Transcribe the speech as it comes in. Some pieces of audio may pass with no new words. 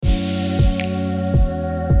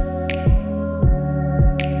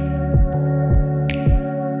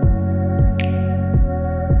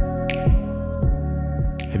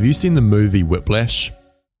you seen the movie Whiplash?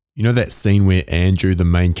 You know that scene where Andrew, the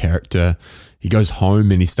main character, he goes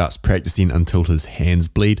home and he starts practicing until his hands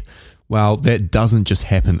bleed? Well, that doesn't just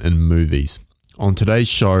happen in movies. On today's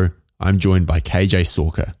show, I'm joined by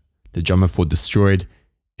Sawka, the drummer for Destroyed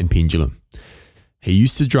and Pendulum. He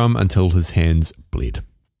used to drum until his hands bled.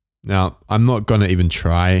 Now, I'm not going to even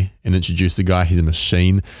try and introduce the guy. He's a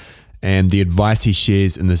machine. And the advice he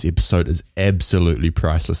shares in this episode is absolutely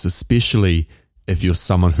priceless, especially if you're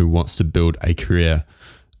someone who wants to build a career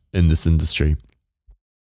in this industry.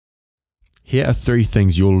 Here are 3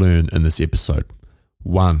 things you'll learn in this episode.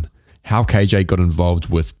 1, how KJ got involved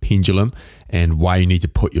with Pendulum and why you need to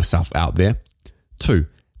put yourself out there. 2,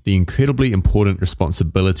 the incredibly important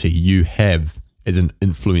responsibility you have as an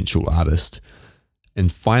influential artist.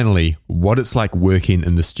 And finally, what it's like working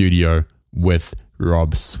in the studio with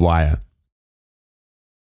Rob Swire.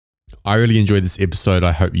 I really enjoyed this episode.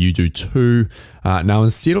 I hope you do too. Now,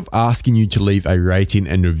 instead of asking you to leave a rating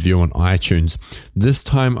and review on iTunes, this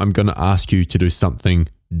time I'm going to ask you to do something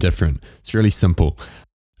different. It's really simple.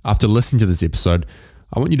 After listening to this episode,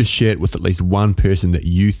 I want you to share it with at least one person that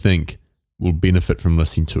you think will benefit from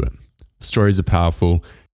listening to it. Stories are powerful.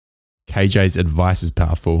 KJ's advice is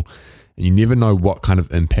powerful. And you never know what kind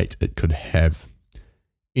of impact it could have.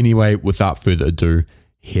 Anyway, without further ado,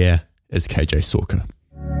 here is Sawka.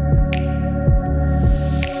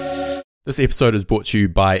 This episode is brought to you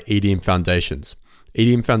by EDM Foundations.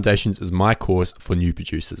 EDM Foundations is my course for new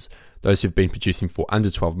producers, those who've been producing for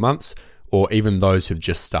under 12 months, or even those who've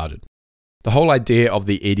just started. The whole idea of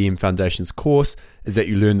the EDM Foundations course is that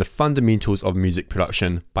you learn the fundamentals of music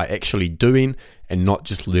production by actually doing and not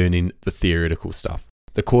just learning the theoretical stuff.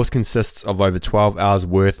 The course consists of over 12 hours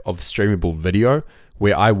worth of streamable video,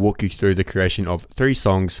 where I walk you through the creation of 3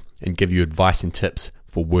 songs and give you advice and tips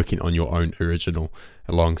for working on your own original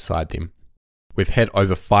alongside them. We've had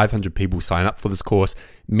over 500 people sign up for this course.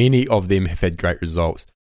 Many of them have had great results.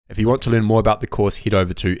 If you want to learn more about the course, head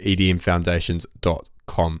over to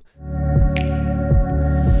edmfoundations.com.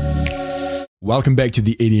 Welcome back to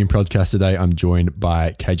the EDM podcast. Today I'm joined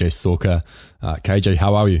by Sawka. KJ,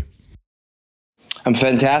 how are you? I'm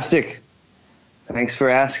fantastic. Thanks for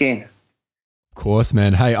asking. Of course,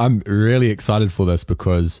 man. Hey, I'm really excited for this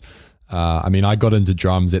because, I got into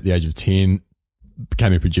drums at the age of 10,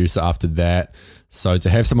 became a producer after that. So to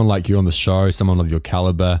have someone like you on the show, someone of your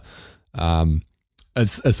caliber,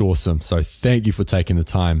 it's awesome. So thank you for taking the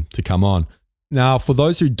time to come on. Now, for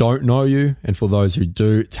those who don't know you and for those who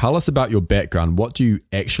do, tell us about your background. What do you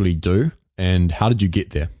actually do and how did you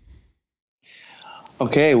get there?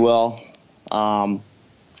 Okay, well, I'm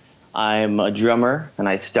a drummer, and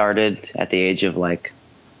I started at the age of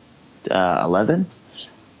 11.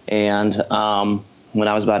 And when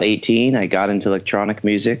I was about 18, I got into electronic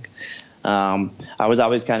music. I was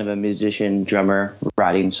always kind of a musician, drummer,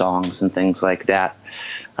 writing songs and things like that,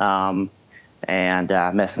 and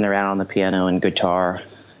messing around on the piano and guitar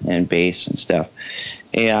and bass and stuff.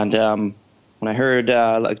 And when I heard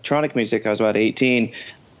electronic music, I was about 18.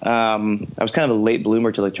 I was kind of a late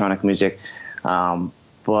bloomer to electronic music.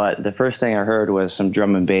 But the first thing I heard was some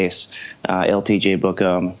drum and bass, LTJ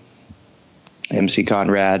Bookham, MC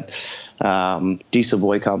Conrad, Diesel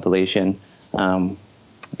Boy compilation, and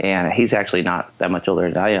he's actually not that much older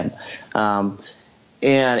than I am.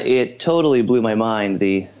 And it totally blew my mind,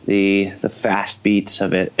 the fast beats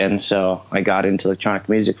of it. And so I got into electronic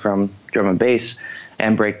music from drum and bass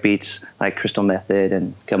and break beats like Crystal Method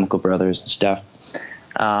and Chemical Brothers and stuff.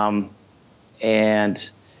 And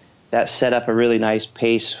that set up a really nice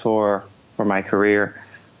pace for my career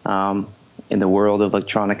in the world of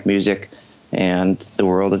electronic music and the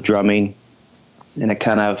world of drumming. And it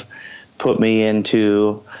kind of put me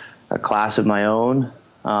into a class of my own,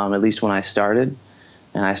 at least when I started.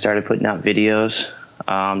 And I started putting out videos.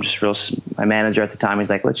 My manager at the time, he's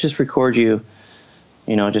like, let's just record you,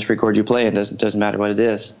 just record you playing. Doesn't matter what it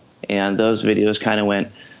is. And those videos kind of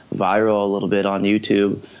went viral a little bit on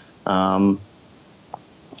YouTube. That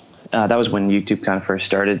was when YouTube kind of first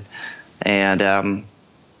started. And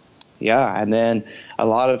and then a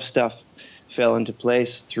lot of stuff fell into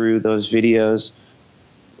place through those videos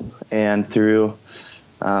and through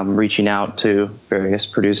reaching out to various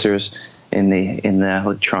producers in the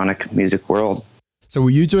electronic music world. So were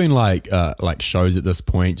you doing like shows at this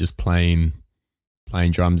point, just playing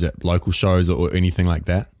drums at local shows or anything like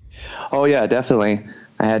that? Oh yeah, definitely.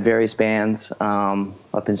 I had various bands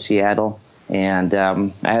up in Seattle, and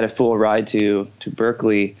I had a full ride to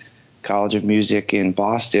Berklee College of Music in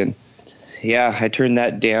Boston. Yeah, I turned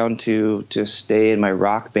that down to stay in my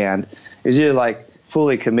rock band. It was either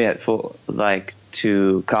fully commit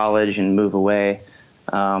to college and move away,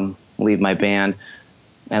 leave my band.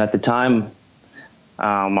 And at the time,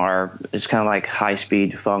 it's kind of like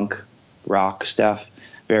high-speed funk rock stuff,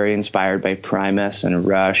 very inspired by Primus and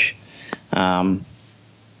Rush. And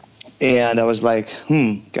I was like,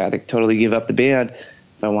 gotta totally give up the band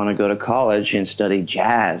if I want to go to college and study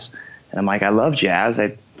jazz. And I'm like, I love jazz.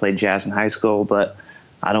 I played jazz in high school, but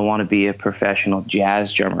I don't want to be a professional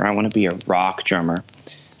jazz drummer. I want to be a rock drummer.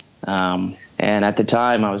 And at the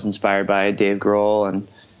time, I was inspired by Dave Grohl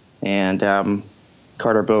and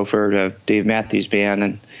Carter Beauford of Dave Matthews Band,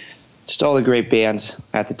 and just all the great bands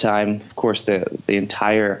at the time. Of course, the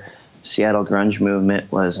entire Seattle grunge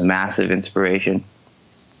movement was a massive inspiration.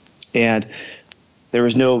 And there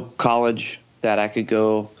was no college that I could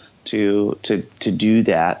go to do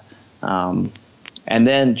that. And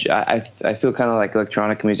then I feel kind of like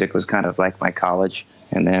electronic music was kind of like my college.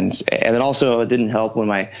 And then also it didn't help when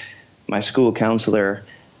my school counselor,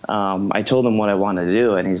 I told him what I wanted to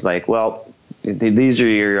do, and he's like, well, these are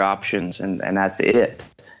your options, and that's it.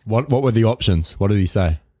 What were the options? What did he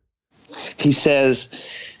say? He says,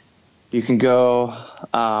 you can go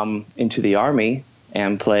into the Army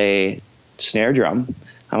and play snare drum.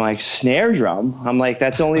 I'm like, snare drum? I'm like,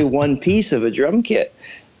 that's only one piece of a drum kit.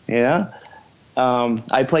 Yeah.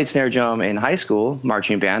 I played snare drum in high school,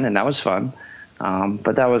 marching band, and that was fun.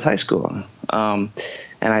 But that was high school. And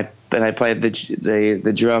I played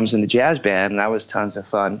the drums in the jazz band, and that was tons of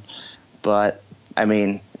fun. But I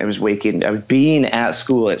mean, I was being at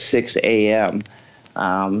school at 6 a.m.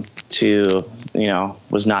 Was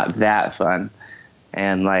not that fun.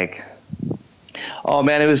 And like, oh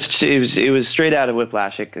man, it was straight out of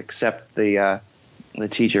Whiplash, except the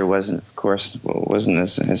teacher wasn't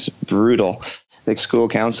as brutal. The school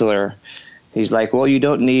counselor, he's like, well, you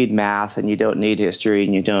don't need math, and you don't need history,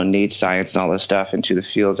 and you don't need science and all this stuff into the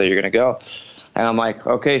fields that you're going to go. And I'm like,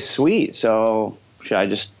 okay, sweet. So should I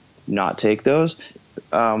just not take those?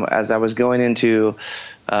 As I was going into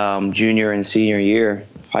junior and senior year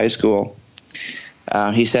of high school,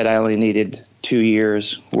 he said I only needed 2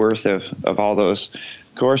 years worth of all those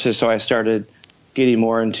courses. So I started getting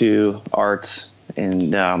more into arts,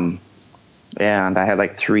 and I had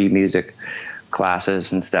like 3 music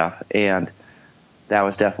classes and stuff, and that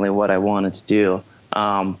was definitely what I wanted to do.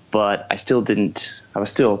 But I was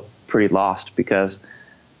still pretty lost because,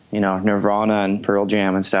 Nirvana and Pearl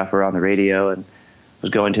Jam and stuff were on the radio, and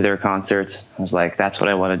was going to their concerts. I was like, that's what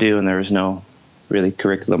I want to do. And there was no really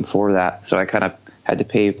curriculum for that. So I kind of had to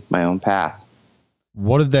pave my own path.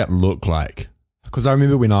 What did that look like? Because I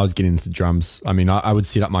remember when I was getting into drums, I mean, I would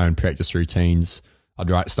set up my own practice routines. I'd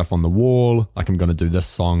write stuff on the wall, like I'm going to do this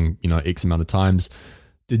song, X amount of times.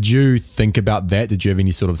 Did you think about that? Did you have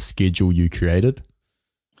any sort of schedule you created?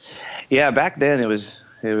 Yeah, back then it was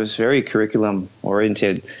very curriculum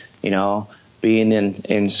oriented, being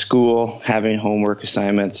in school, having homework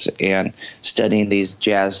assignments and studying these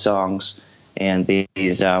jazz songs and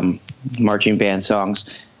these marching band songs.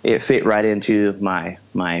 It fit right into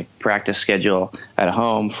my practice schedule at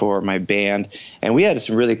home for my band. And we had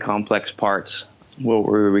some really complex parts. What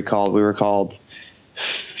were we called? We were called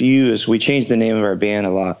Fuse. We changed the name of our band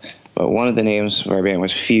a lot, but one of the names of our band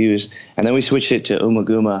was Fuse. And then we switched it to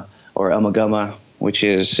Umaguma or Umaguma, which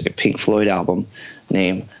is a Pink Floyd album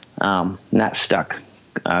name. And that stuck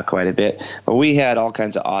quite a bit. But we had all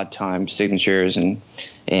kinds of odd time signatures,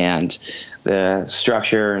 and the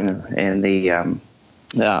structure and the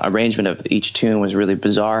arrangement of each tune was really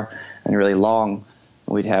bizarre and really long.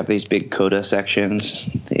 We'd have these big coda sections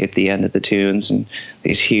at the end of the tunes and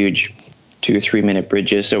these huge 2 or 3 minute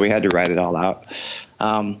bridges. So we had to write it all out.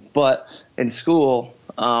 But in school,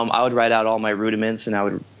 I would write out all my rudiments, and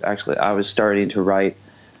I was starting to write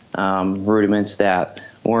rudiments that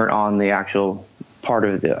weren't on the actual part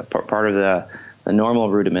of the normal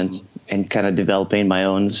rudiments, and kind of developing my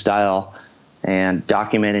own style and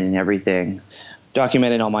documenting everything,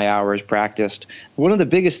 documenting all my hours practiced. One of the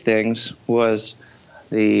biggest things was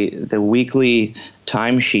the weekly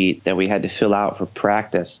timesheet that we had to fill out for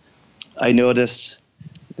practice. I noticed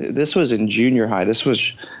this was in junior high. This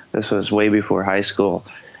was way before high school.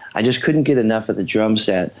 I just couldn't get enough of the drum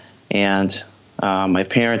set, and my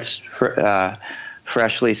parents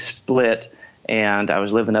freshly split, and I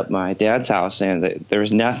was living up at my dad's house, and there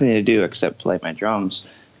was nothing to do except play my drums.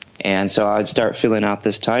 And so I'd start filling out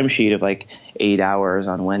this timesheet of like 8 hours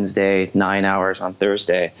on Wednesday, 9 hours on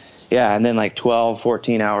Thursday. Yeah, and then like 12,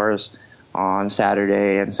 14 hours on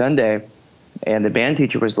Saturday and Sunday. And the band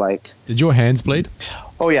teacher was like... Did your hands bleed?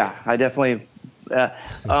 Oh, yeah. I definitely...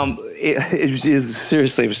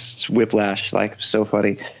 Seriously, it was whiplash, like so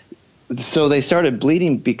funny. So they started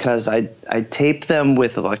bleeding because I taped them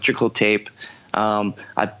with electrical tape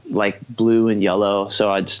I like blue and yellow,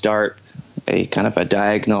 so I'd start a kind of a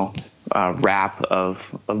diagonal wrap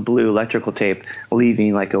of blue electrical tape,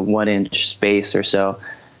 leaving like a 1-inch space or so,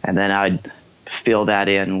 and then I'd fill that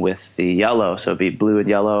in with the yellow, so it'd be blue and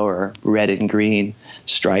yellow or red and green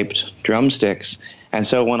striped drumsticks. And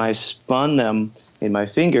so when I spun them in my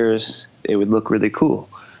fingers, it would look really cool.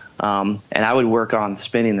 And I would work on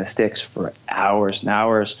spinning the sticks for hours and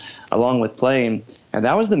hours along with playing. And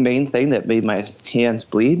that was the main thing that made my hands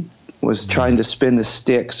bleed, was trying to spin the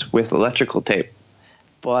sticks with electrical tape.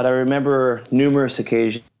 But I remember numerous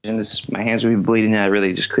occasions my hands would be bleeding and I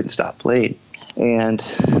really just couldn't stop playing. And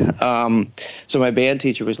so my band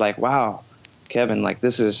teacher was like, "Wow, Kevin, like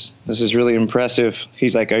this is really impressive."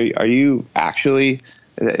 He's like, are you actually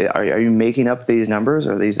are you making up these numbers,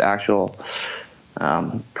 or are these actual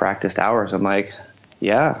practiced hours? I'm like,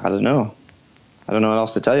 yeah, I don't know what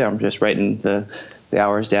else to tell you. I'm just writing the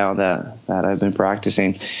hours down that I've been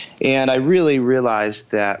practicing. And I really realized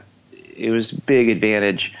that it was a big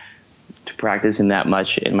advantage to practicing that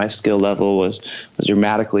much, and my skill level was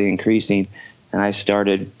dramatically increasing. And I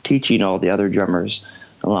started teaching all the other drummers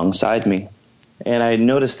alongside me. And I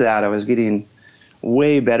noticed that I was getting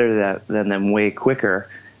way better than them way quicker.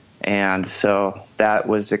 And so that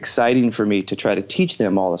was exciting for me to try to teach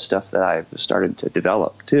them all the stuff that I started to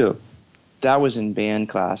develop too. That was in band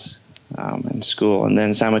class in school. And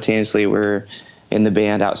then simultaneously we're in the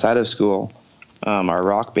band outside of school, our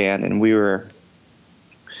rock band. And we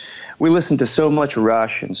listened to so much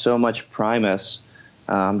Rush and so much Primus.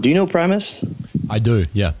 Do you know Primus? I do,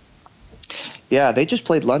 yeah. Yeah, they just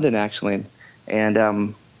played London actually. And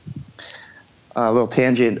a little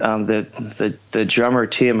tangent, the drummer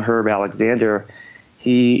Tim Herb Alexander,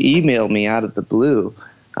 he emailed me out of the blue.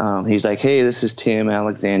 He's like, "Hey, this is Tim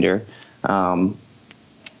Alexander. I'm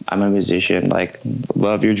a musician, like,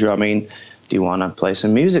 love your drumming. Do you want to play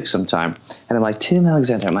some music sometime?" And I'm like, "Tim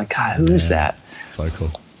Alexander." I'm like, "God, who is that?" So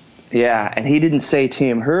cool. Yeah, and he didn't say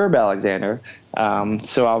Tim Herb Alexander.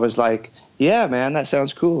 So I was like, "Yeah, man, that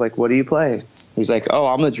sounds cool. Like, what do you play?" He's like, "Oh,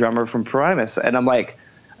 I'm the drummer from Primus." And I'm like,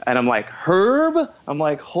 "Herb?" I'm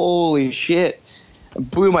like, holy shit. It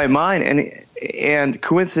blew my mind. And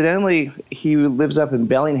coincidentally, he lives up in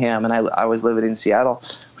Bellingham, and I was living in Seattle,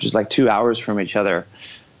 which is like 2 hours from each other.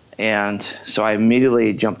 And so I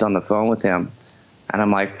immediately jumped on the phone with him. And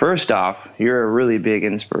I'm like, "First off, you're a really big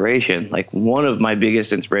inspiration, like one of my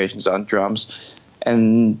biggest inspirations on drums.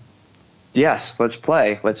 And yes, let's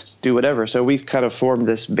play. Let's do whatever." So we kind of formed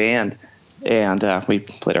this band, and we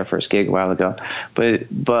played our first gig a while ago. But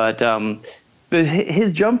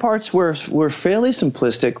his drum parts were fairly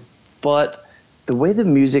simplistic, but the way the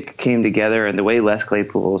music came together and the way Les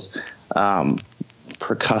Claypool's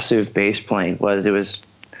percussive bass playing was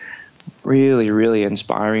really, really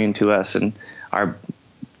inspiring to us. And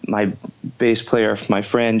my bass player, my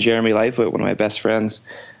friend Jeremy Lightfoot, one of my best friends,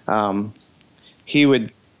 he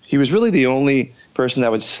was really the only person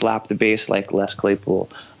that would slap the bass like Les Claypool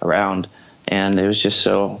around, and it was just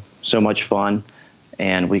so much fun,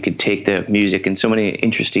 and we could take the music in so many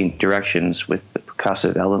interesting directions with the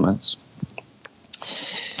percussive elements.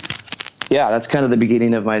 Yeah, that's kind of the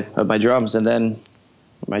beginning of my drums, and then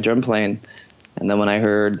my drum playing. And then when I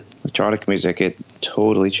heard electronic music, it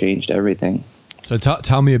totally changed everything. So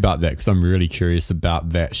tell me about that, because I'm really curious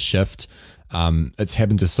about that shift. It's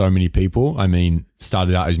happened to so many people. I mean,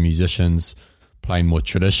 started out as musicians, playing more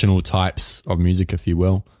traditional types of music, if you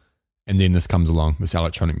will. And then this comes along, this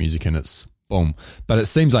electronic music, and it's boom. But it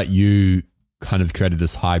seems like you kind of created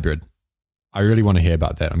this hybrid. I really want to hear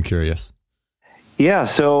about that. I'm curious. Yeah,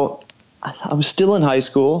 so I was still in high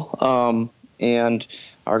school, and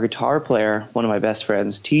our guitar player, one of my best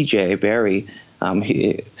friends, TJ Barry,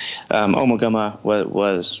 Omagama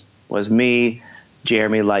was me,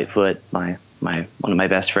 Jeremy Lightfoot, one of my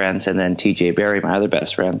best friends, and then TJ Barry, my other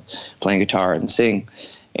best friend, playing guitar and sing.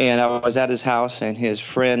 And I was at his house, and his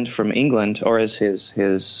friend from England, or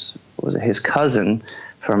his cousin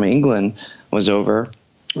from England, was over.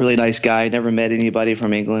 Really nice guy. Never met anybody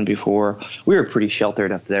from England before. We were pretty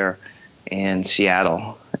sheltered up there in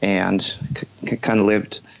Seattle, and kind of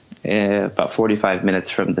lived about 45 minutes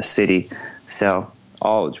from the city. So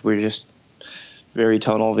we're just very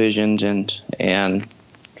tunnel visioned, and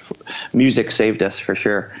music saved us for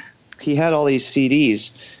sure. He had all these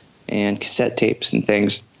CDs and cassette tapes and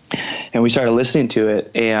things, and we started listening to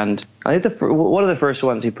it. And I think one of the first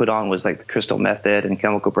ones he put on was like the Crystal Method and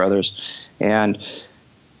Chemical Brothers, and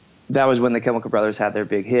that was when the Chemical Brothers had their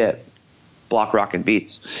big hit, Block Rockin'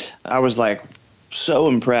 Beats. I was like so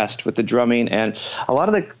impressed with the drumming, and a lot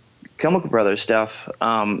of the Chemical Brothers stuff,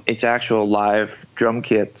 it's actual live drum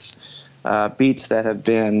kits beats that have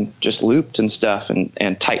been just looped and stuff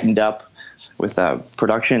and tightened up with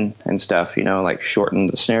production and stuff, like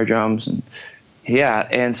shortened the snare drums.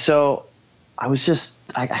 And so I was just,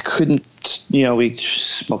 I couldn't, we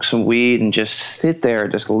smoked some weed and just sit there,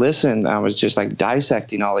 just listen. I was just like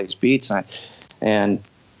dissecting all these beats, and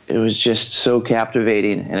it was just so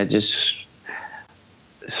captivating, and it just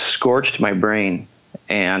scorched my brain.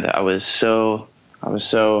 And I was so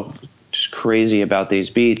just crazy about these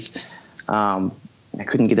beats. I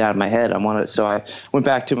couldn't get out of my head. So I went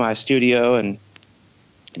back to my studio and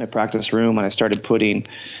my practice room, and I started putting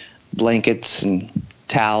blankets and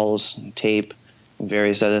towels and tape and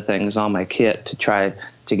various other things on my kit to try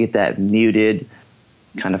to get that muted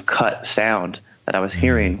kind of cut sound that I was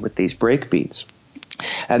hearing with these break beats.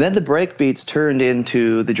 And then the break beats turned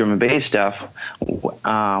into the drum and bass stuff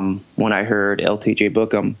when I heard LTJ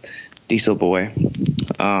Bookham, Diesel Boy,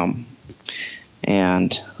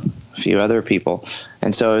 and a few other people.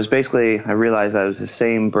 And so it was basically, I realized that it was the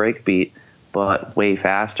same break beat, but way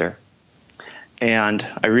faster. And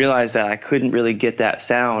I realized that I couldn't really get that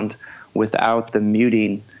sound without the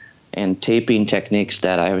muting and taping techniques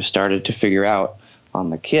that I started to figure out on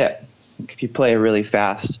the kit. If you play a really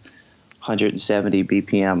fast 170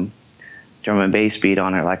 BPM drum and bass beat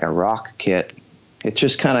on it, like a rock kit, it's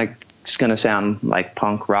just kind of, it's going to sound like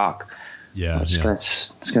punk rock. Yeah, it's going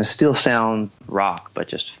to still sound rock, but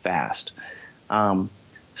just fast.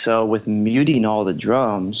 So with muting all the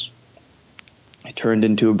drums, it turned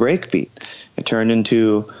into a break beat. It turned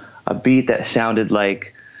into a beat that sounded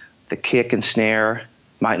like the kick and snare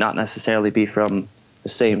might not necessarily be from the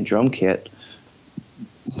same drum kit.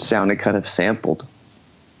 It sounded kind of sampled.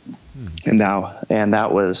 And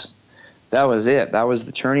that was it. That was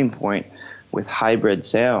the turning point with hybrid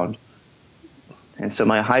sound. And so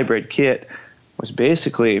my hybrid kit was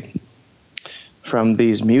basically from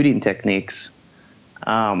these muting techniques.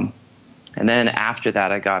 And then after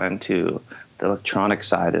that, I got into the electronic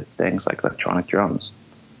side of things, like electronic drums.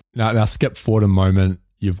 Now skip forward a moment.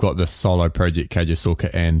 You've got this solo project, KJ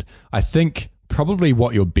Sawka, and I think probably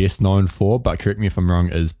what you're best known for, but correct me if I'm wrong,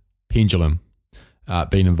 is Pendulum,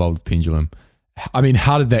 being involved with Pendulum. I mean,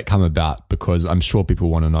 how did that come about? Because I'm sure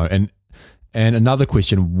people want to know. And another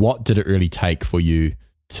question, what did it really take for you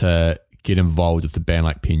to get involved with a band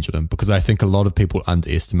like Pendulum? Because I think a lot of people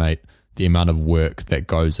underestimate the amount of work that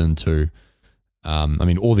goes into,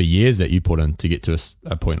 all the years that you put in to get to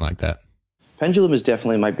a point like that. Pendulum is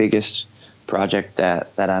definitely my biggest project that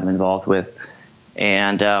I'm involved with.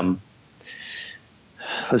 And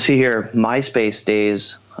let's see here, MySpace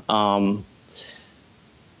days. MySpace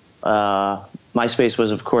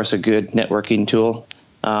was, of course, a good networking tool,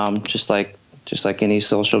 just like any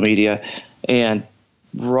social media. And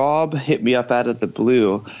Rob hit me up out of the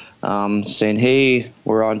blue, saying, "Hey,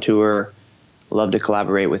 we're on tour. Love to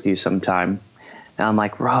collaborate with you sometime." And I'm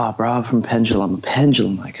like, Rob from Pendulum,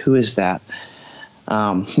 like, who is that?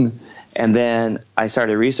 And then I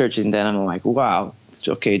started researching then, and I'm like, wow,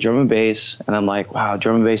 okay, drum and bass. And I'm like, wow,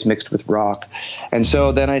 drum and bass mixed with rock. And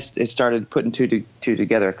so then it started putting two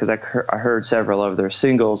together, because I heard several of their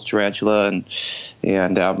singles, Tarantula and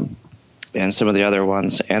some of the other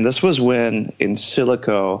ones. And this was when In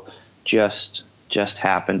Silico just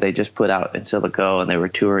happened. They just put out In Silico, and they were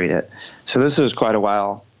touring it. So this was quite a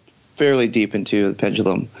while, fairly deep into the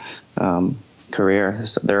Pendulum career.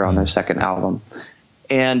 They're on their second album.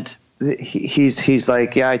 And he's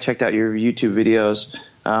like, yeah, I checked out your YouTube videos.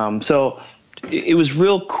 So it was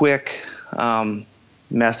real quick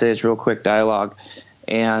message, real quick dialogue.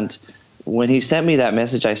 And when he sent me that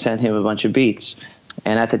message, I sent him a bunch of beats.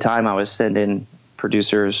 And at the time, I was sending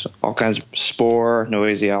producers all kinds of Spore,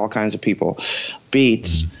 Noisia, all kinds of people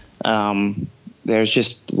beats. There's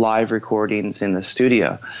just live recordings in the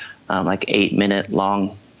studio, like 8-minute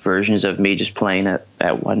long versions of me just playing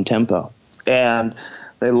at one tempo. And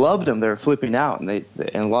they loved them. They were flipping out, and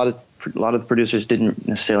a lot of the producers didn't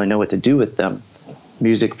necessarily know what to do with them.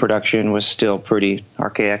 Music production was still pretty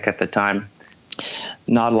archaic at the time.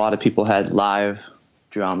 Not a lot of people had live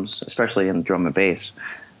drums, especially in drum and bass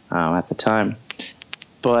at the time.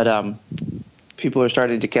 But people are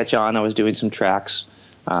starting to catch on. I was doing some tracks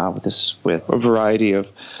with a variety of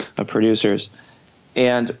producers,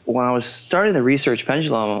 and when I was starting to research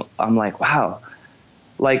Pendulum, I'm like, wow.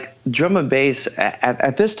 Like drum and bass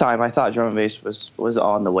at this time, I thought drum and bass was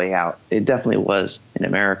on the way out. It definitely was in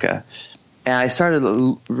America. And I started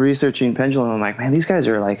researching Pendulum. I'm like, man, these guys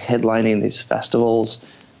are like headlining these festivals,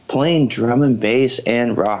 playing drum and bass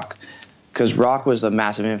and rock, because rock was a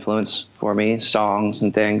massive influence for me, songs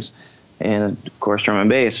and things, and of course drum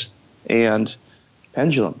and bass. And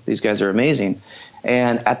Pendulum, these guys are amazing.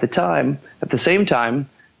 And at the same time,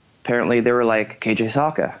 apparently they were like, KJ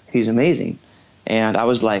Sawka, he's amazing. And I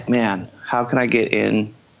was like, man, how can I get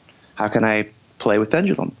in? How can I play with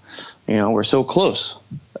Pendulum? We're so close.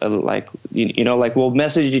 Like we'll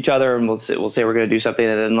message each other and we'll say we're going to do something.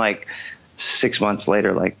 And then like 6 months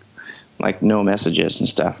later, like no messages and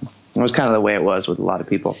stuff. It was kind of the way it was with a lot of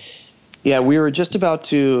people. Yeah, we were just about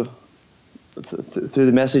to, through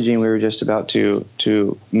the messaging, we were just about to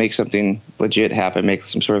make something legit happen, make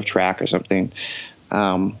some sort of track or something.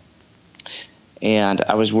 And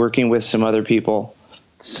I was working with some other people,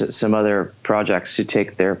 some other projects to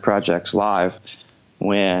take their projects live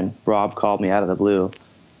when Rob called me out of the blue.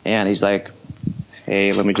 And he's like,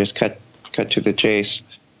 hey, let me just cut to the chase.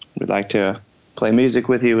 We'd like to play music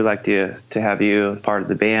with you. We'd like to have you part of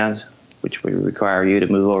the band, which would require you to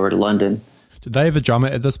move over to London. Did they have a drummer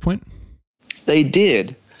at this point? They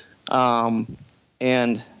did. And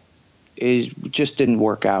it just didn't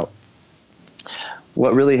work out.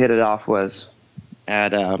 What really hit it off was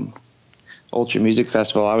at Ultra Music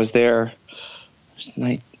Festival. I was there.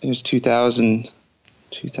 It was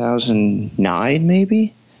 2009,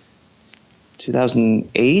 maybe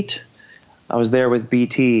 2008. I was there with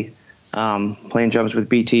BT, playing drums with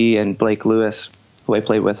BT and Blake Lewis, who I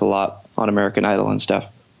played with a lot on American Idol and stuff.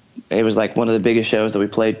 It was like one of the biggest shows that we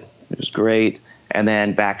played. It was great. And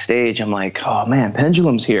then backstage, I'm like, oh man,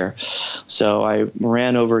 Pendulum's here. So I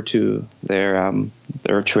ran over to their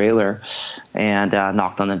trailer and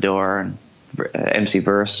knocked on the door. And MC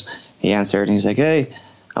Verse, he answered, and he's like, hey.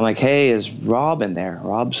 I'm like, hey, is Rob in there?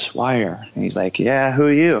 Rob Swire. And he's like, yeah, who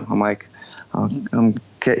are you? I'm like, I'm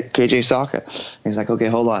KJ Sawka. And he's like, okay,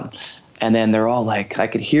 hold on. And then they're all like, I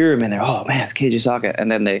could hear him, and they're, oh man, it's KJ Sawka.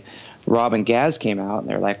 And then Rob and Gaz came out, and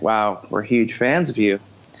they're like, wow, we're huge fans of you.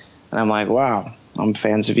 And I'm like, wow, I'm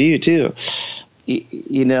fans of you too.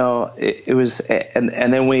 It was,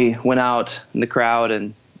 and then we went out in the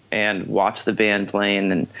crowd and watched the band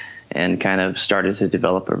playing and kind of started to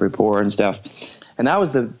develop a rapport and stuff. And that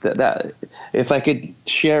was that. If I could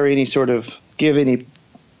share give any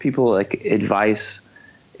people like advice,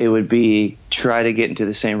 it would be try to get into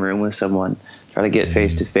the same room with someone, try to get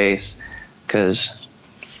face to face, because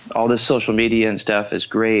all this social media and stuff is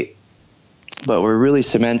great, but what really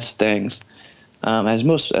cements things, as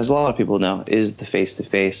a lot of people know, is the face to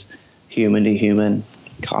face, human to human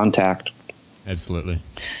contact. Absolutely.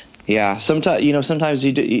 Yeah. Sometimes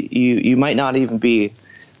you might not even be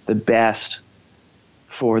the best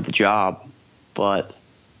for the job, but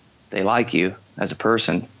they like you as a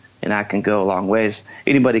person, and that can go a long ways.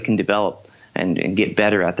 Anybody can develop and get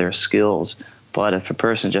better at their skills, but if a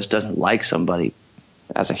person just doesn't like somebody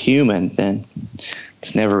as a human, then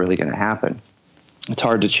it's never really going to happen. It's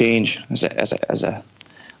hard to change as a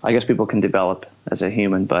I guess people can develop as a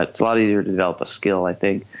human, but it's a lot easier to develop a skill, I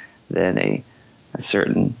think, than a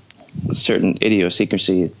certain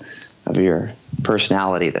idiosyncrasy of your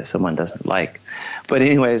personality that someone doesn't like. But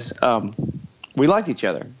anyways, we liked each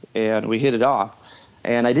other and we hit it off,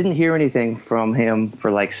 and I didn't hear anything from him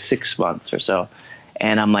for like 6 months or so.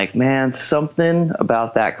 And I'm like, man, something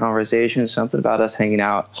about that conversation, something about us hanging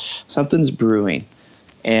out, something's brewing.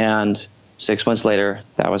 And 6 months later,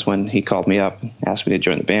 that was when he called me up and asked me to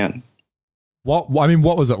join the band. What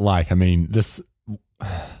was it like? I mean, this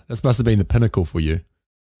must have been the pinnacle for you.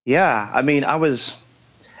 Yeah, I mean, I was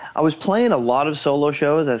playing a lot of solo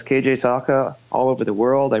shows as KJ Sawka all over the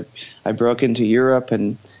world. I broke into Europe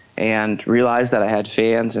and realized that I had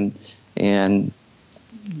fans and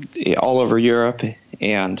all over Europe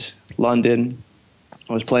and London.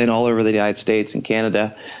 I was playing all over the United States and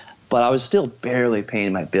Canada, but I was still barely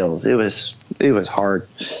paying my bills. It was hard,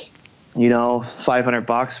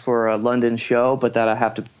 $500 for a London show, but that I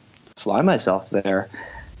have to fly myself there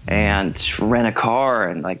and rent a car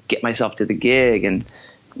and like get myself to the gig.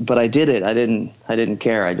 But I did it. I didn't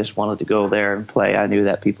care. I just wanted to go there and play. I knew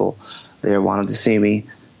that people there wanted to see me,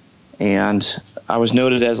 and I was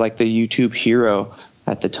noted as like the YouTube hero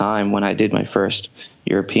at the time when I did my first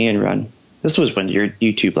European run. This was when your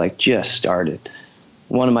YouTube like just started.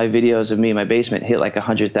 One of my videos of me in my basement hit like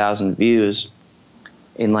 100,000 views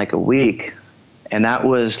in like a week, and that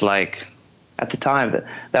was like, at the time,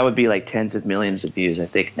 that would be like tens of millions of views, I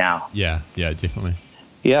think now. Yeah, definitely.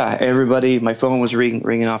 Yeah, my phone was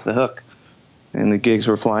ringing off the hook, and the gigs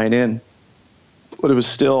were flying in. But I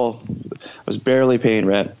was barely paying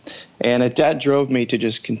rent. And that drove me to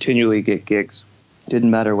just continually get gigs.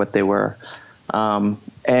 Didn't matter what they were.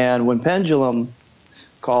 And when Pendulum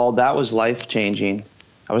called, that was life-changing.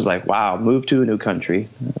 I was like, wow, move to a new country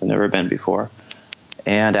I've never been before,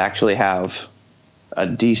 and actually have a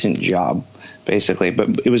decent job, basically.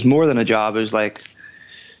 But it was more than a job. It was like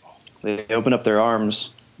they opened up their arms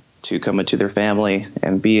to come into their family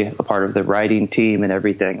and be a part of the writing team and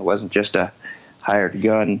everything. It wasn't just a hired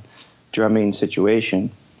gun drumming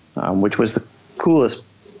situation, which was the coolest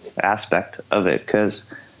aspect of it, because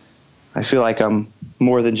I feel like I'm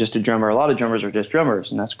more than just a drummer. A lot of drummers are just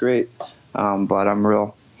drummers, and that's great. But I'm a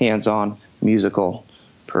real hands-on musical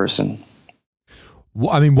person.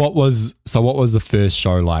 I mean, what was the first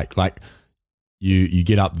show like? Like you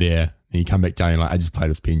get up there and you come back down and like, I just played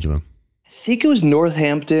with Pendulum. I think it was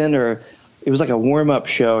Northampton, or it was like a warm-up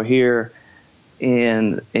show here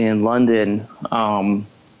in London. And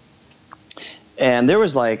there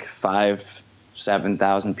was like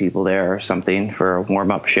 7,000 people there or something for a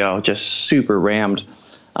warm-up show, just super rammed.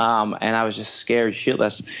 And I was just scared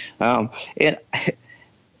shitless. And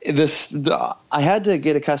I had to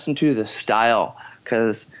get accustomed to the style,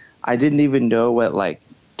 because I didn't even know what like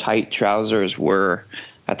tight trousers were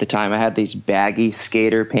at the time. I had these baggy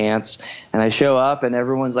skater pants, and I show up and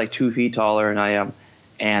everyone's like 2 feet taller than I am,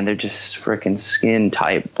 and they're just freaking skin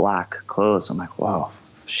tight black clothes. I'm like, whoa,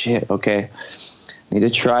 shit, okay. Need to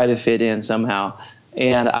try to fit in somehow.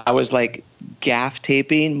 And I was like gaff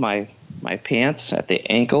taping my pants at the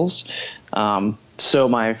ankles, so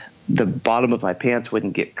the bottom of my pants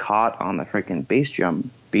wouldn't get caught on the freaking bass drum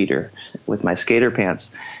beater with my skater pants.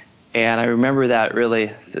 And I remember that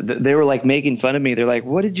really, they were like making fun of me. They're like,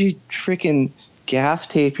 what did you freaking gaff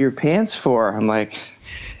tape your pants for? I'm like,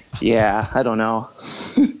 yeah, I don't know.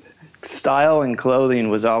 Style and clothing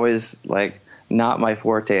was always like not my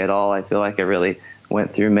forte at all. I feel like I really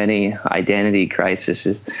went through many identity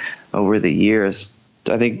crises over the years.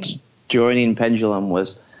 I think joining Pendulum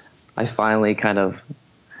was, I finally kind of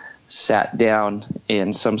sat down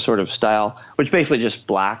in some sort of style, which basically just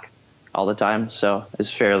black all the time, so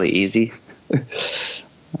it's fairly easy.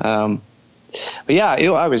 But yeah,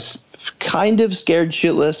 I was kind of scared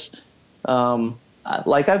shitless.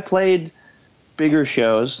 Like I've played bigger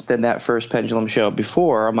shows than that first Pendulum show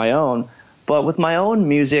before on my own, but with my own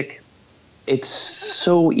music, it's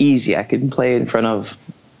so easy. I can play in front of,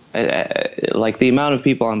 like the amount of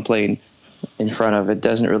people I'm playing in front of, it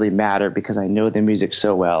doesn't really matter because I know the music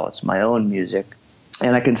so well. It's my own music,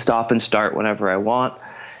 and I can stop and start whenever I want.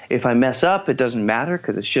 If I mess up, it doesn't matter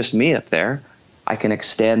because it's just me up there. I can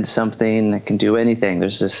extend something. I can do anything.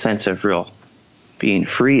 There's this sense of real being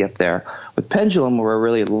free up there. With Pendulum, we're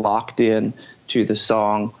really locked in to the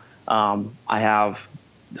song. I have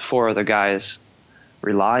 4 other guys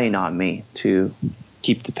relying on me to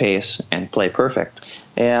keep the pace and play perfect.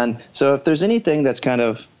 And so if there's anything that's kind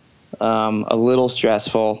of a little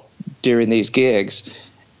stressful during these gigs,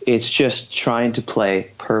 it's just trying to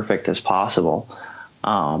play perfect as possible,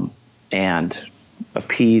 and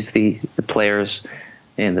appease the players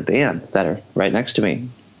in the band that are right next to me.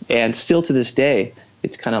 And still to this day,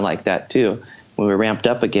 it's kind of like that too. When we ramped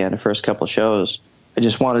up again, the first couple shows, I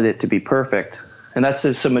just wanted it to be perfect. And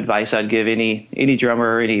that's some advice I'd give any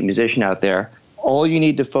drummer or any musician out there. All you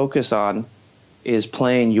need to focus on is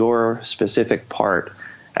playing your specific part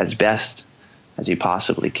as best as you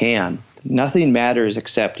possibly can. Nothing matters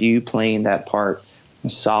except you playing that part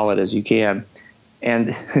as solid as you can.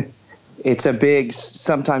 And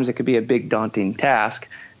sometimes it could be a big daunting task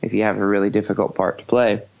if you have a really difficult part to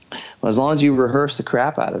play. Well, as long as you rehearse the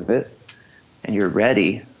crap out of it and you're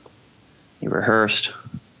ready, you rehearsed,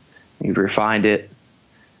 you've refined it,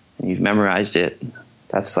 and you've memorized it,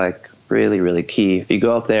 that's like really, really key. If you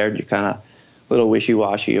go up there and you're kind of a little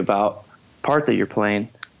wishy-washy about part that you're playing,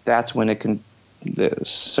 that's when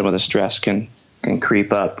some of the stress can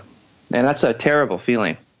creep up. And that's a terrible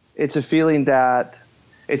feeling. It's a feeling that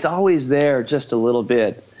it's always there just a little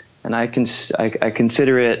bit, and I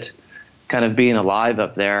consider it kind of being alive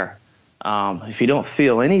up there. If you don't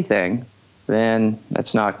feel anything, then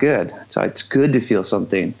that's not good. So it's good to feel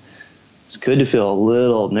something. It's good to feel a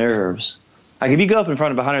little nerves. Like if you go up in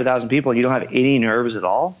front of 100,000 people and you don't have any nerves at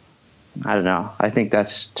all, I don't know. I think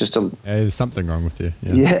that's just there's something wrong with you.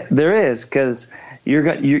 Yeah, there is, because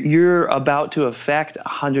you're about to affect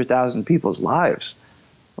 100,000 people's lives.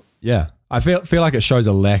 Yeah, I feel like it shows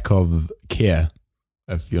a lack of care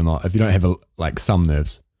if you don't have some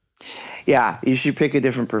nerves. Yeah, you should pick a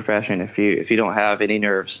different profession if you don't have any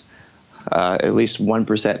nerves. At least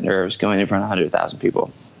 1% nerves going in front of 100,000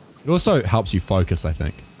 people. It also helps you focus, I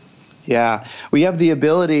think. Yeah, we have the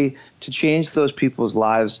ability to change those people's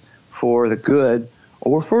lives for the good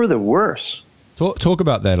or for the worse. Talk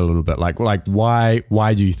about that a little bit. Like why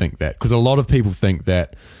do you think that? Because a lot of people think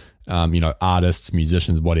that, artists,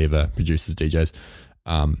 musicians, whatever, producers, DJs,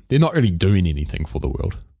 they're not really doing anything for the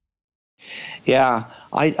world. Yeah,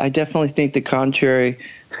 I definitely think the contrary.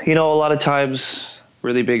 A lot of times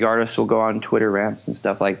really big artists will go on Twitter rants and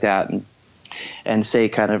stuff like that and say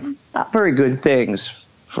kind of not very good things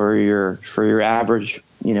for your average,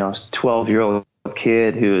 12-year-old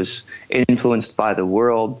kid who's influenced by the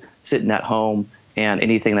world, sitting at home, and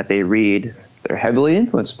anything that they read, they're heavily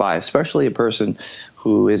influenced by, especially a person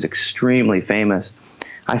who is extremely famous.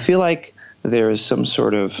 I feel like there's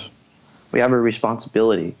we have a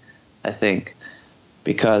responsibility, I think,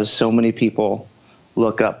 because so many people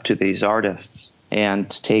look up to these artists and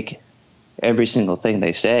take every single thing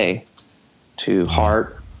they say to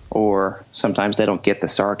heart, or sometimes they don't get the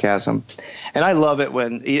sarcasm. And I love it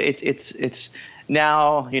when it's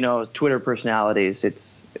now, Twitter personalities,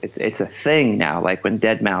 it's a thing now. Like when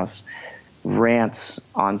Deadmau5 rants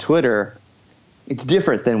on Twitter, it's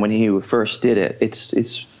different than when he first did it.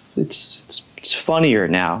 It's funnier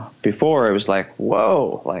now. Before it was like,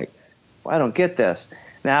 whoa, like, I don't get this.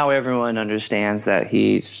 Now everyone understands that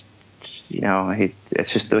it's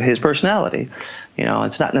just his personality.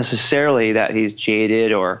 It's not necessarily that he's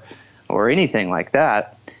jaded or anything like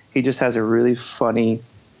that. He just has a really funny,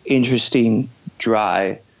 interesting,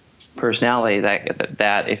 dry personality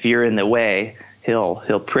that if you're in the way,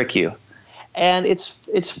 he'll prick you. And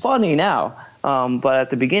it's funny now, but at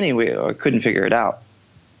the beginning we couldn't figure it out.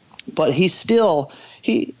 But with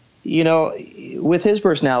his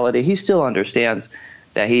personality, he still understands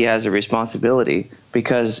that he has a responsibility,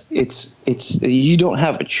 because it's you don't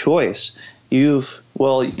have a choice. He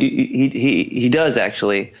does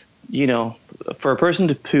actually. For a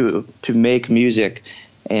person to make music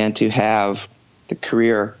and to have the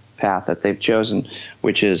career path that they've chosen,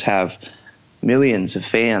 which is have millions of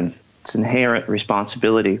fans, it's inherent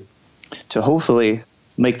responsibility to hopefully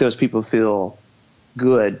make those people feel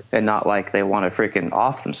good and not like they want to freaking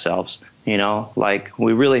off themselves. Like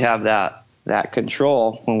we really have that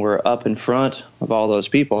control when we're up in front of all those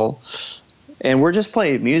people, and we're just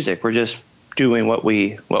playing music. We're just doing what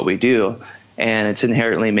we do, and it's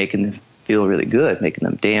inherently making them feel really good, making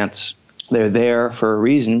them dance. They're there for a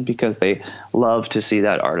reason, because they love to see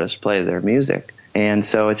that artist play their music. And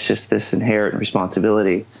so it's just this inherent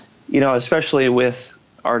responsibility, especially with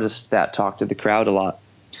artists that talk to the crowd a lot.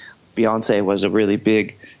 Beyonce was a really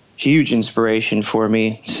big, huge inspiration for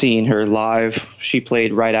me, seeing her live. She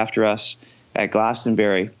played right after us at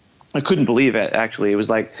Glastonbury. I couldn't believe it, actually. It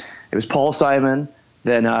was Paul Simon,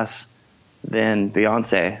 then us, then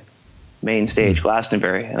Beyonce, main stage,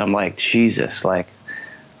 Glastonbury. And I'm like, Jesus, like,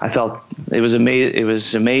 I felt it was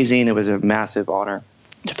amazing. It was a massive honor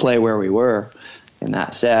to play where we were in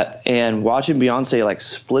that set. And watching Beyonce like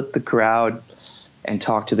split the crowd and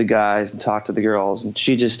talk to the guys and talk to the girls, and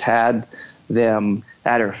she just had them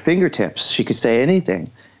at her fingertips. She could say anything,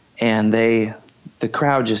 and the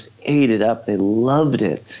crowd just ate it up. They loved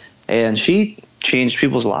it, and she changed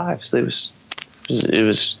people's lives. It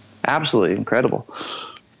was absolutely incredible.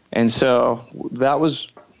 And so that was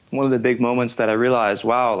one of the big moments that I realized,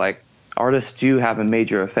 wow, like artists do have a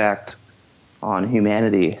major effect on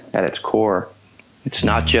humanity at its core. It's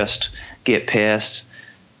not just get pissed,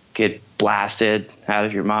 get blasted out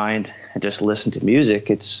of your mind and just listen to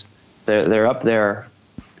music. They're up there,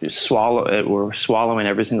 we're swallowing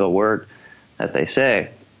every single word that they say,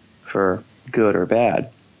 for good or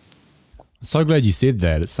bad. So glad you said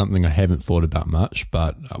that. It's something I haven't thought about much,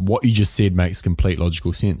 but what you just said makes complete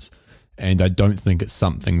logical sense. And I don't think it's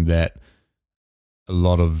something that a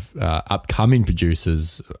lot of upcoming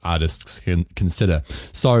producers, artists can consider.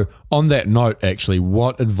 So on that note, actually,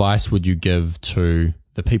 what advice would you give to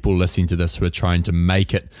the people listening to this who are trying to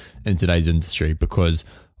make it in today's industry? Because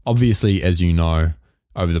obviously, as you know,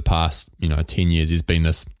 over the past 10 years, there's been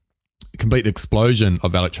this complete explosion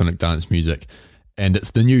of electronic dance music. And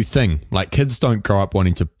it's the new thing. Like, kids don't grow up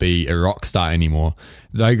wanting to be a rock star anymore.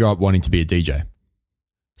 They grow up wanting to be a DJ.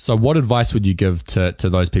 So what advice would you give to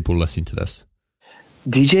those people listening to this?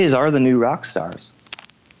 DJs are the new rock stars.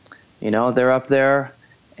 They're up there,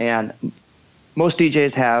 and most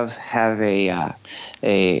DJs have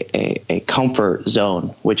a comfort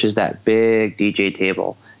zone, which is that big DJ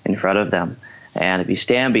table in front of them. And if you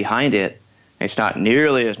stand behind it, it's not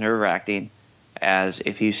nearly as nerve-wracking as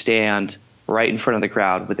if you stand right in front of the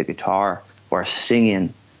crowd with a guitar or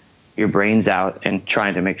singing your brains out and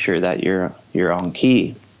trying to make sure that you're on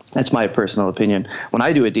key. That's my personal opinion. When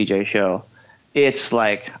I do a DJ show, it's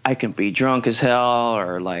like I can be drunk as hell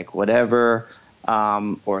or like whatever,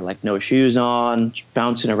 or like no shoes on,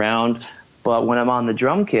 bouncing around. But when I'm on the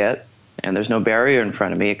drum kit and there's no barrier in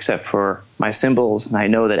front of me except for my cymbals, and I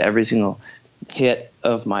know that every single hit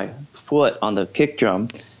of my foot on the kick drum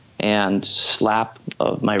and slap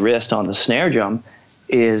of my wrist on the snare drum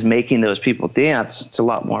is making those people dance. It's a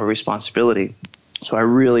lot more responsibility. So I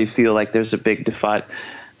really feel like there's a big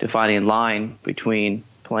defining line between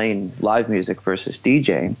playing live music versus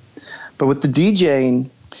DJing. But with the DJing,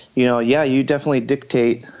 you definitely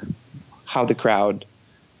dictate how the crowd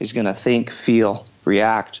is going to think, feel,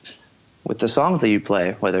 react with the songs that you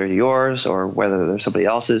play, whether they're yours or whether they're somebody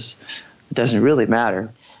else's. It doesn't really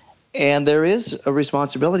matter. And there is a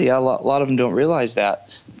responsibility. A lot of them don't realize that.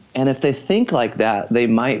 And if they think like that, they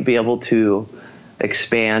might be able to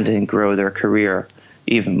expand and grow their career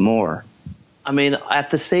even more. I mean,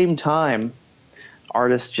 at the same time,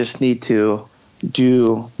 artists just need to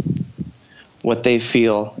do what they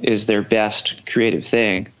feel is their best creative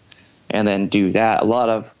thing and then do that. A lot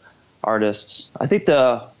of artists, I think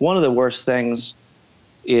one of the worst things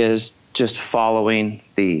is just following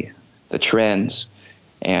the trends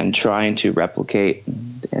and trying to replicate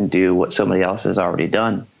and do what somebody else has already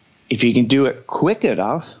done. If you can do it quick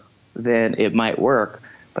enough, then it might work.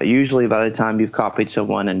 But usually by the time you've copied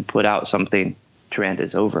someone and put out something, trend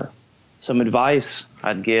is over. Some advice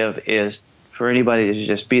I'd give is for anybody to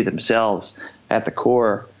just be themselves at the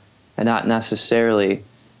core and not necessarily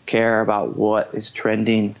care about what is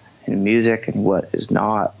trending in music and what is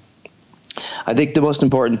not. I think the most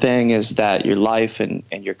important thing is that your life and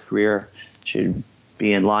your career should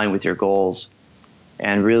be in line with your goals,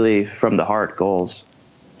 and really from the heart goals,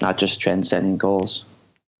 not just trend-setting goals.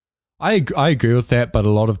 I agree with that, but a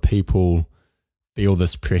lot of people feel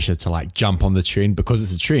this pressure to like jump on the trend because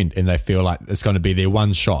it's a trend and they feel like it's going to be their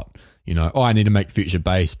one shot. I need to make future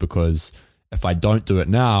bass because if I don't do it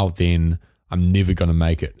now, then I'm never going to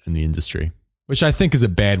make it in the industry, which I think is a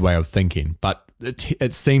bad way of thinking, but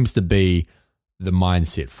it seems to be the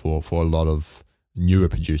mindset for a lot of newer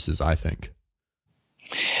producers, I think.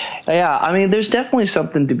 Yeah, I mean, there's definitely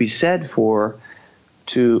something to be said for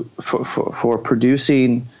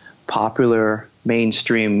producing popular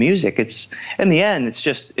mainstream music. It's in the end,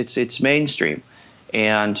 it's mainstream,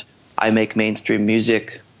 and I make mainstream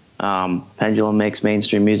music. Pendulum makes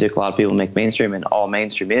mainstream music. A lot of people make mainstream, and all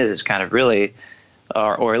mainstream is kind of really,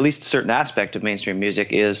 or at least a certain aspect of mainstream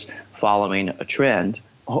music is following a trend.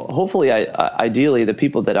 Hopefully, ideally, the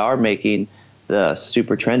people that are making the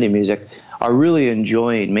super trendy music are really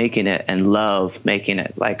enjoying making it and love making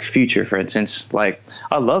it. Like Future, for instance. Like,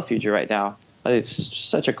 I love Future right now. It's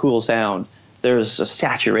such a cool sound. There's a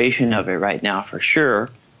saturation of it right now for sure.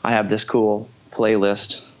 I have this cool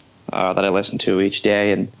playlist that I listen to each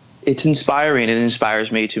day, and it's inspiring. It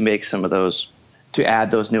inspires me to make some of those, to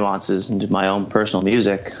add those nuances into my own personal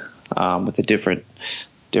music with the different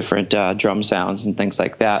drum sounds and things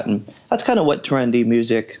like that. And that's kind of what trendy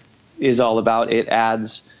music is all about. It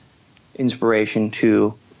adds inspiration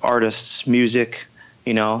to artists' music.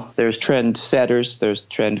 There's trend setters, there's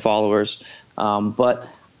trend followers, but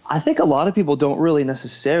I think a lot of people don't really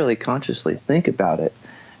necessarily consciously think about it.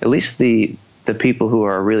 At least the people who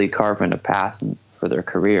are really carving a path for their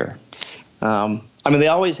career. They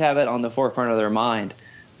always have it on the forefront of their mind.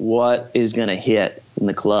 What is going to hit in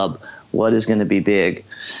the club? What is going to be big?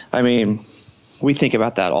 I mean, we think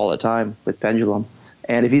about that all the time with Pendulum.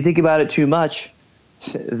 And if you think about it too much,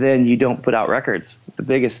 then you don't put out records. The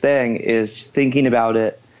biggest thing is thinking about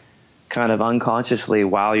it kind of unconsciously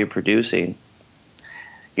while you're producing.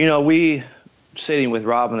 We sitting with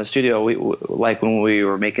Rob in the studio, like when we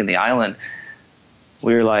were making The Island,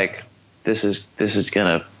 we were like, this is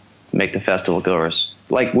gonna make the festival goers.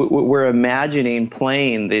 Like we're imagining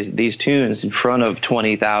playing these tunes in front of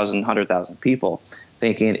 20,000, 100,000 people,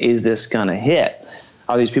 thinking, is this gonna hit?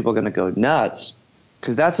 Are these people gonna go nuts?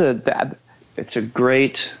 Because it's a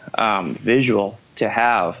great visual to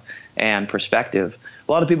have and perspective.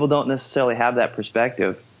 A lot of people don't necessarily have that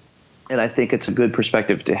perspective, and I think it's a good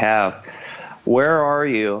perspective to have. Where are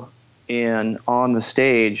you on the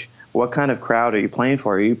stage? What kind of crowd are you playing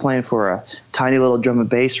for? Are you playing for a tiny little drum and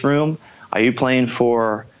bass room? Are you playing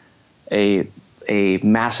for a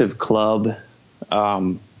massive club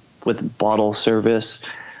with bottle service?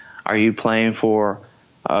 Are you playing for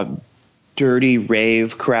a dirty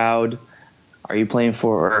rave crowd? Are you playing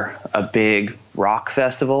for a big rock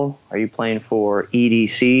festival? Are you playing for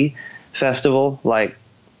EDC festival? Like,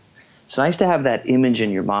 it's nice to have that image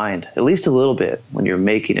in your mind, at least a little bit, when you're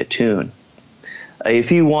making a tune.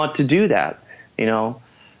 If you want to do that,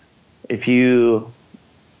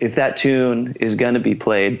 if that tune is going to be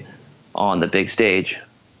played on the big stage,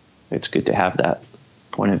 it's good to have that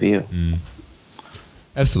point of view.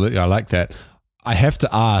 Absolutely, I like that. I have to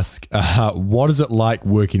ask, what is it like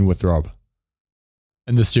working with Rob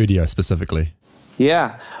in the studio specifically?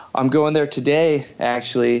 Yeah, I'm going there today,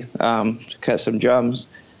 actually, to cut some drums.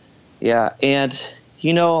 Yeah, and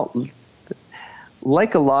you know,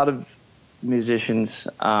 like a lot of musicians,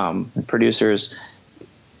 producers,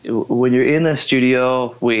 when you're in the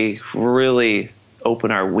studio, we really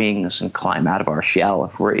open our wings and climb out of our shell.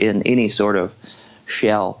 If we're in any sort of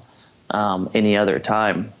shell, any other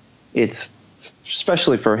time, it's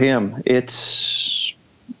especially for him. It's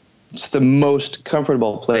the most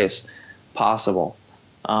comfortable place possible.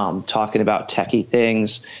 Talking about techie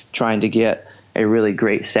things, trying to get a really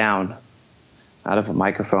great sound out of a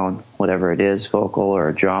microphone, whatever it is, vocal or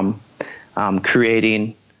a drum,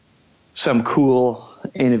 creating some cool,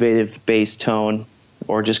 innovative bass tone,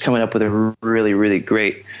 or just coming up with a really, really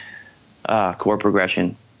great chord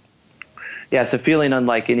progression. Yeah, it's a feeling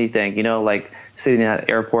unlike anything, like sitting at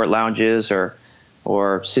airport lounges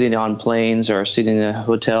or sitting on planes or sitting in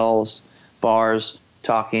hotels, bars,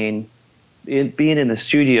 talking. Being in the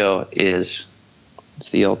studio it's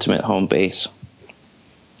the ultimate home base.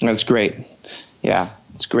 That's great. Yeah,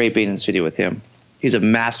 it's great being in the studio with him. He's a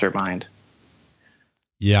mastermind.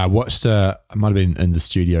 Yeah, I watched, I might have been in the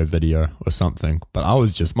studio video or something, but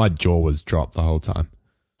my jaw was dropped the whole time.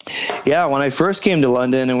 Yeah, when I first came to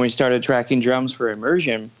London and we started tracking drums for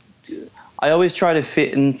Immersion, I always try to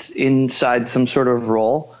fit inside some sort of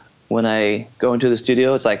role. When I go into the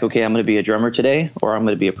studio, it's like, okay, I'm going to be a drummer today, or I'm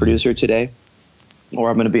going to be a producer today, or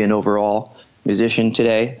I'm going to be an overall musician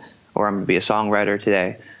today, or I'm going to be a songwriter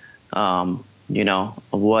today.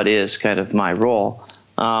 What is kind of my role?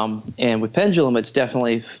 And with Pendulum, it's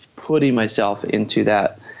definitely putting myself into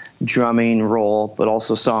that drumming role, but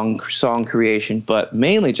also song creation, but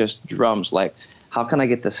mainly just drums. Like, how can I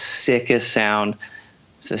get the sickest sound,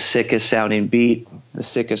 the sickest sounding beat, the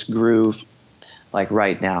sickest groove, like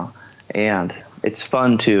right now? And it's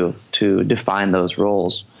fun to define those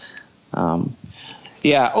roles.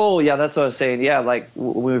 Yeah. Oh, yeah. That's what I was saying. Yeah. Like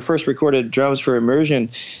when we first recorded drums for Immersion,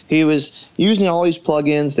 he was using all these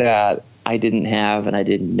plugins that I didn't have and I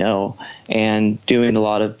didn't know, and doing a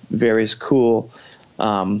lot of various cool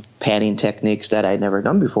panning techniques that I'd never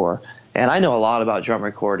done before. And I know a lot about drum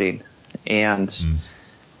recording and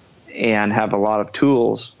have a lot of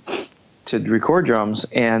tools to record drums,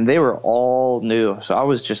 and they were all new. So I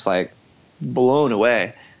was just like blown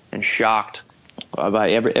away and shocked by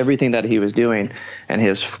everything that he was doing and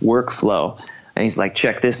his workflow. And he's like,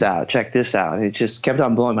 check this out. And it just kept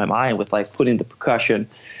on blowing my mind with like putting the percussion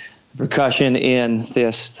in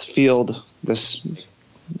this field, this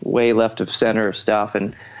way left of center stuff,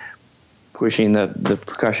 and pushing the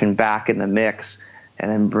percussion back in the mix, and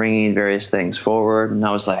then bringing various things forward. And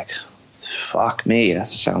I was like, fuck me, that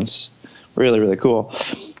sounds really, really cool.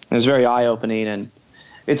 It was very eye-opening, and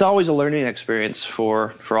it's always a learning experience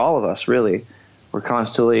for all of us, really. We're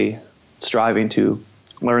constantly striving to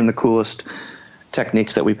learn the coolest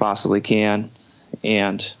techniques that we possibly can,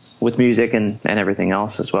 and with music and everything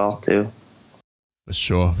else as well, too. For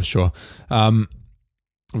sure. I've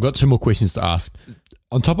got two more questions to ask.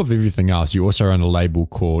 On top of everything else, you also run a label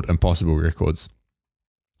called Impossible Records.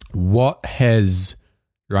 What has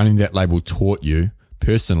running that label taught you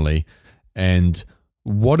personally, and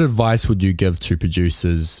what advice would you give to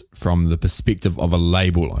producers from the perspective of a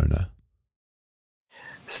label owner?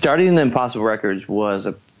 Starting the Impossible Records was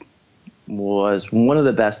one of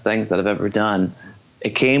the best things that I've ever done.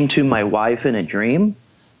 It came to my wife in a dream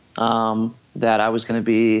that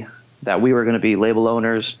we were going to be label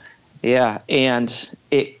owners. Yeah, and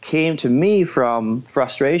it came to me from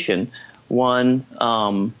frustration. One,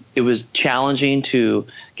 it was challenging to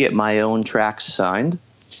get my own tracks signed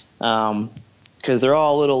because they're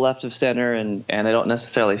all a little left of center and they don't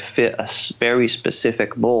necessarily fit a very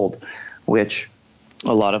specific mold, which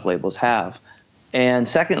a lot of labels have. And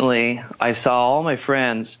secondly, I saw all my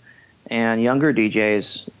friends and younger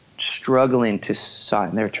DJs struggling to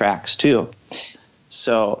sign their tracks too.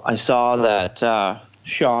 So I saw that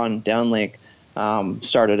Sean Downlink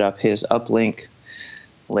started up his Uplink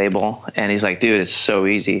label, and he's like, dude, it's so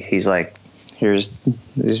easy. He's like, here's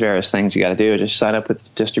these various things you got to do. Just sign up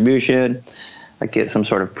with distribution, like get some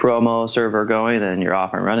sort of promo server going, and you're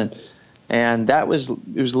off and running. And it was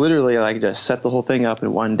literally like just set the whole thing up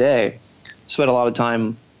in one day. Spent a lot of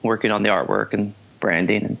time working on the artwork and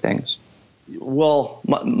branding and things. Well,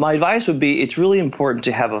 my advice would be, it's really important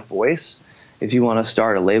to have a voice if you want to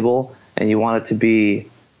start a label, and you want it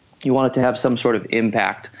to have some sort of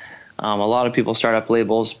impact. A lot of people start up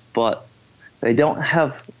labels, but they don't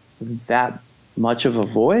have that much of a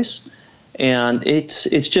voice, and it's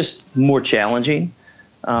just more challenging.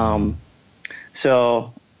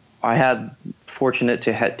 So I had fortunate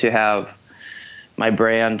to have my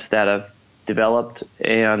brand that I've developed,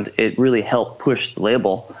 and it really helped push the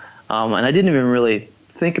label. And I didn't even really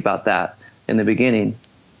think about that in the beginning.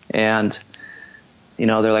 And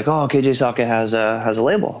they're like, "Oh, KJ Sawka has a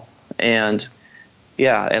label," and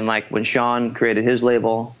yeah, and like when Sean created his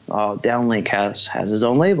label, Downlink has his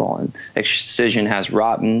own label, and Excision has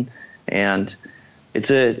Rotten, and it's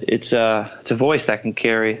a voice that can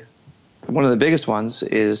carry. One of the biggest ones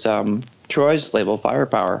is Troy's label,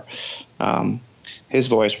 Firepower. His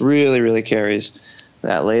voice really carries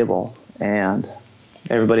that label, and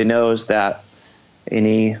everybody knows that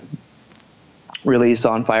any release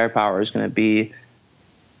on Firepower is going to be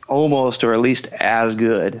almost or at least as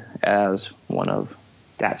good as one of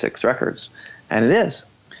Dat6 records, and it is.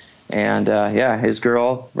 And his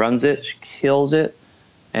girl runs it, she kills it,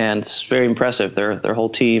 and it's very impressive. Their whole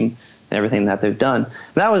team and everything that they've done.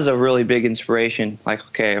 And that was a really big inspiration. Like,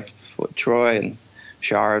 okay, what Troy and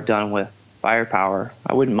Shar have done with Firepower,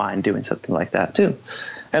 I wouldn't mind doing something like that too.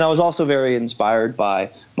 And I was also very inspired by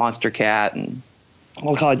Monster Cat and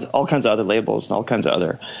all kinds of other labels and all kinds of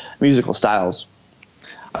other musical styles.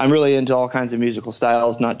 I'm really into all kinds of musical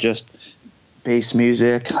styles, not just bass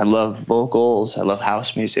music. I love vocals. I love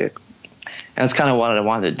house music. And that's kind of what I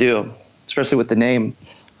wanted to do, especially with the name.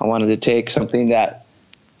 I wanted to take something that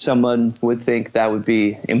someone would think that would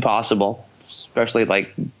be impossible, especially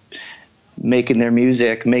like making their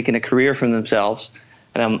music, making a career for themselves.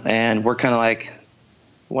 And we're kind of like,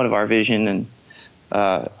 one of our vision and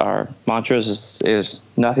our mantras is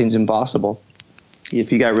nothing's impossible.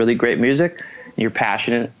 If you got really great music and you're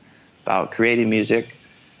passionate about creating music,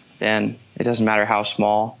 then it doesn't matter how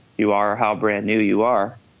small you are or how brand new you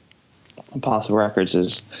are. Impossible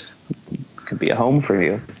Records could be a home for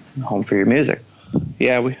you, a home for your music.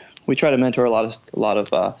 Yeah, we try to mentor a lot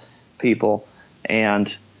of people,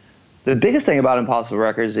 and the biggest thing about Impossible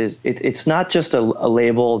Records is it's not just a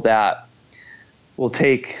label that will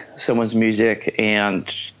take someone's music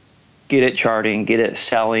and get it charting, get it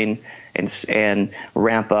selling, and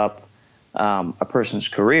ramp up a person's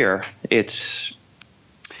career. It's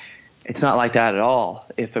not like that at all.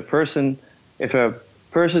 If a person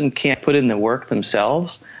can't put in the work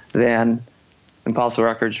themselves, then Impossible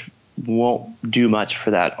Records won't do much for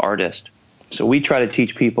that artist. So we try to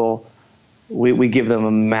teach people. We give them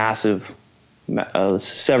a massive,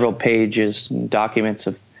 several pages and documents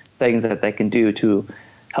of things that they can do to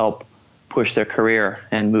help push their career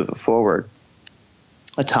and move it forward.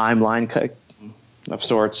 A timeline of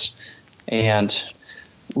sorts, and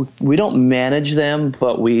we don't manage them,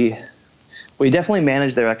 but we definitely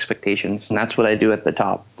manage their expectations, and that's what I do at the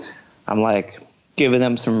top. I'm like giving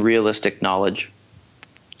them some realistic knowledge.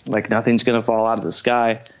 Like nothing's going to fall out of the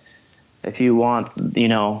sky. If you want,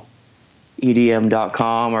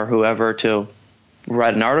 EDM.com or whoever to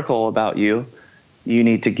write an article about you, you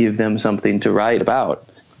need to give them something to write about,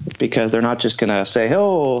 because they're not just going to say,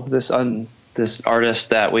 "Oh, this artist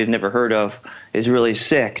that we've never heard of is really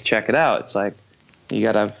sick. Check it out." It's like you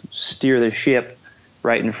got to steer the ship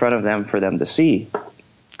right in front of them for them to see.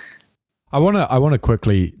 I want to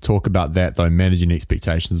quickly talk about that though, managing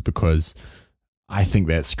expectations, because I think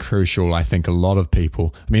that's crucial. I think a lot of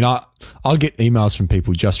people, I'll get emails from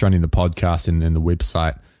people just running the podcast and the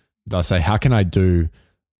website. They'll say, how can I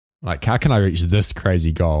reach this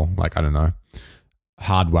crazy goal? Like, I don't know,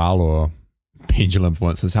 Hardwell or Pendulum, for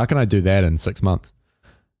instance. How can I do that in 6 months?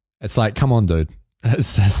 It's like, come on, dude.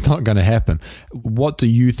 It's not going to happen. What do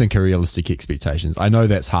you think are realistic expectations? I know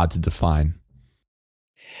that's hard to define.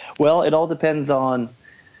 Well, it all depends on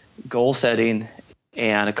goal setting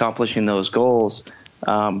and accomplishing those goals.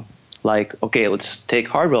 Like, okay, let's take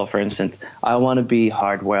Hardwell, for instance. I want to be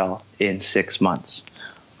Hardwell in 6 months.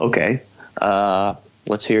 Okay,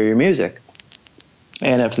 let's hear your music.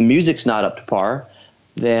 And if the music's not up to par,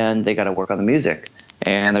 then they got to work on the music.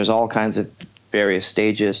 And there's all kinds of various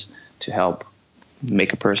stages to help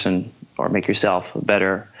make a person or make yourself a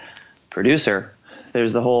better producer.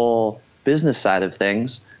 There's the whole business side of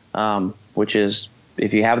things, which is,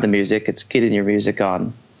 if you have the music, it's getting your music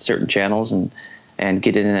on certain channels and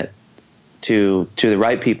getting it to the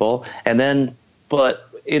right people. And then, but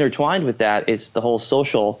intertwined with that, it's the whole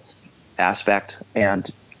social aspect and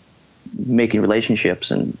making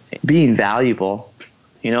relationships and being valuable.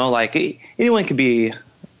 Like anyone could be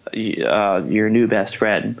your new best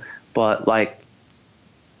friend, but like,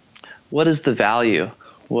 what is the value?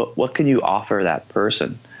 What can you offer that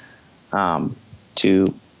person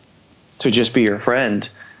to just be your friend?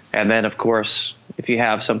 And then, of course, if you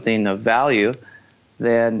have something of value,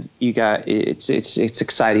 then it's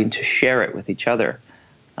exciting to share it with each other.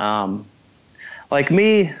 Like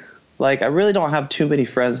me, I really don't have too many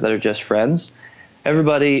friends that are just friends.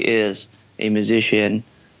 Everybody is a musician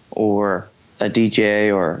or a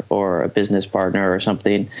DJ or a business partner or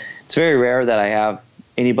something. It's very rare that I have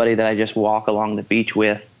anybody that I just walk along the beach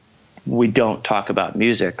with. We don't talk about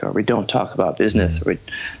music, or we don't talk about business, or we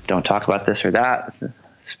don't talk about this or that,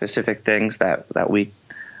 specific things that we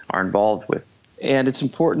are involved with. And it's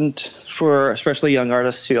important for especially young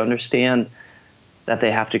artists to understand that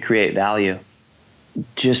they have to create value.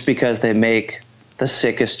 Just because they make the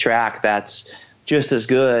sickest track that's just as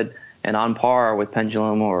good and on par with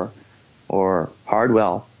Pendulum or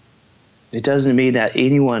Hardwell, it doesn't mean that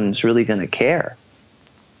anyone's really going to care.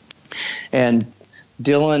 And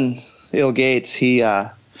Dylan Ill Gates,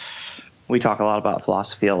 we talk a lot about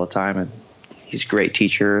philosophy all the time, and he's a great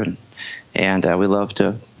teacher, and we love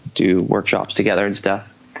to do workshops together and stuff.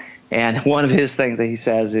 And one of his things that he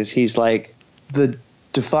says is, he's like, the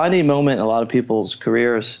defining moment in a lot of people's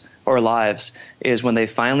careers or lives is when they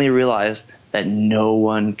finally realize that no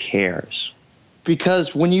one cares.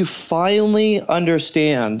 Because when you finally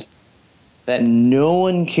understand that no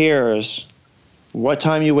one cares what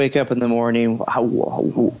time you wake up in the morning,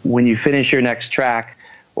 when you finish your next track,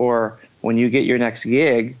 or when you get your next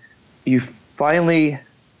gig, you finally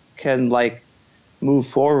can like move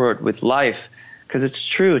forward with life. Because it's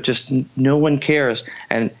true, just no one cares.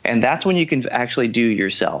 And that's when you can actually do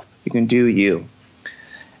yourself. You can do you.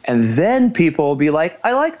 And then people will be like,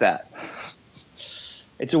 I like that.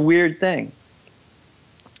 It's a weird thing,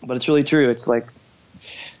 but it's really true. It's like,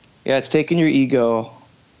 yeah, it's taking your ego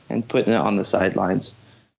and putting it on the sidelines.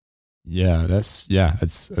 Yeah, it's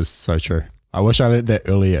so true. I wish I learned that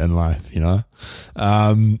earlier in life, you know?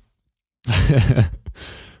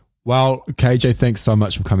 Well, KJ, thanks so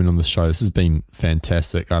much for coming on the show. This has been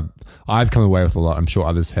fantastic. I've come away with a lot. I'm sure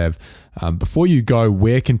others have. Before you go,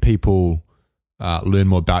 where can people learn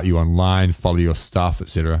more about you online, follow your stuff,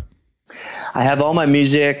 etc.? I have all my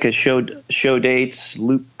music, show dates,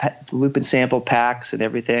 loop and sample packs and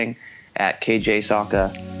everything at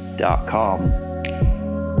kjsawka.com.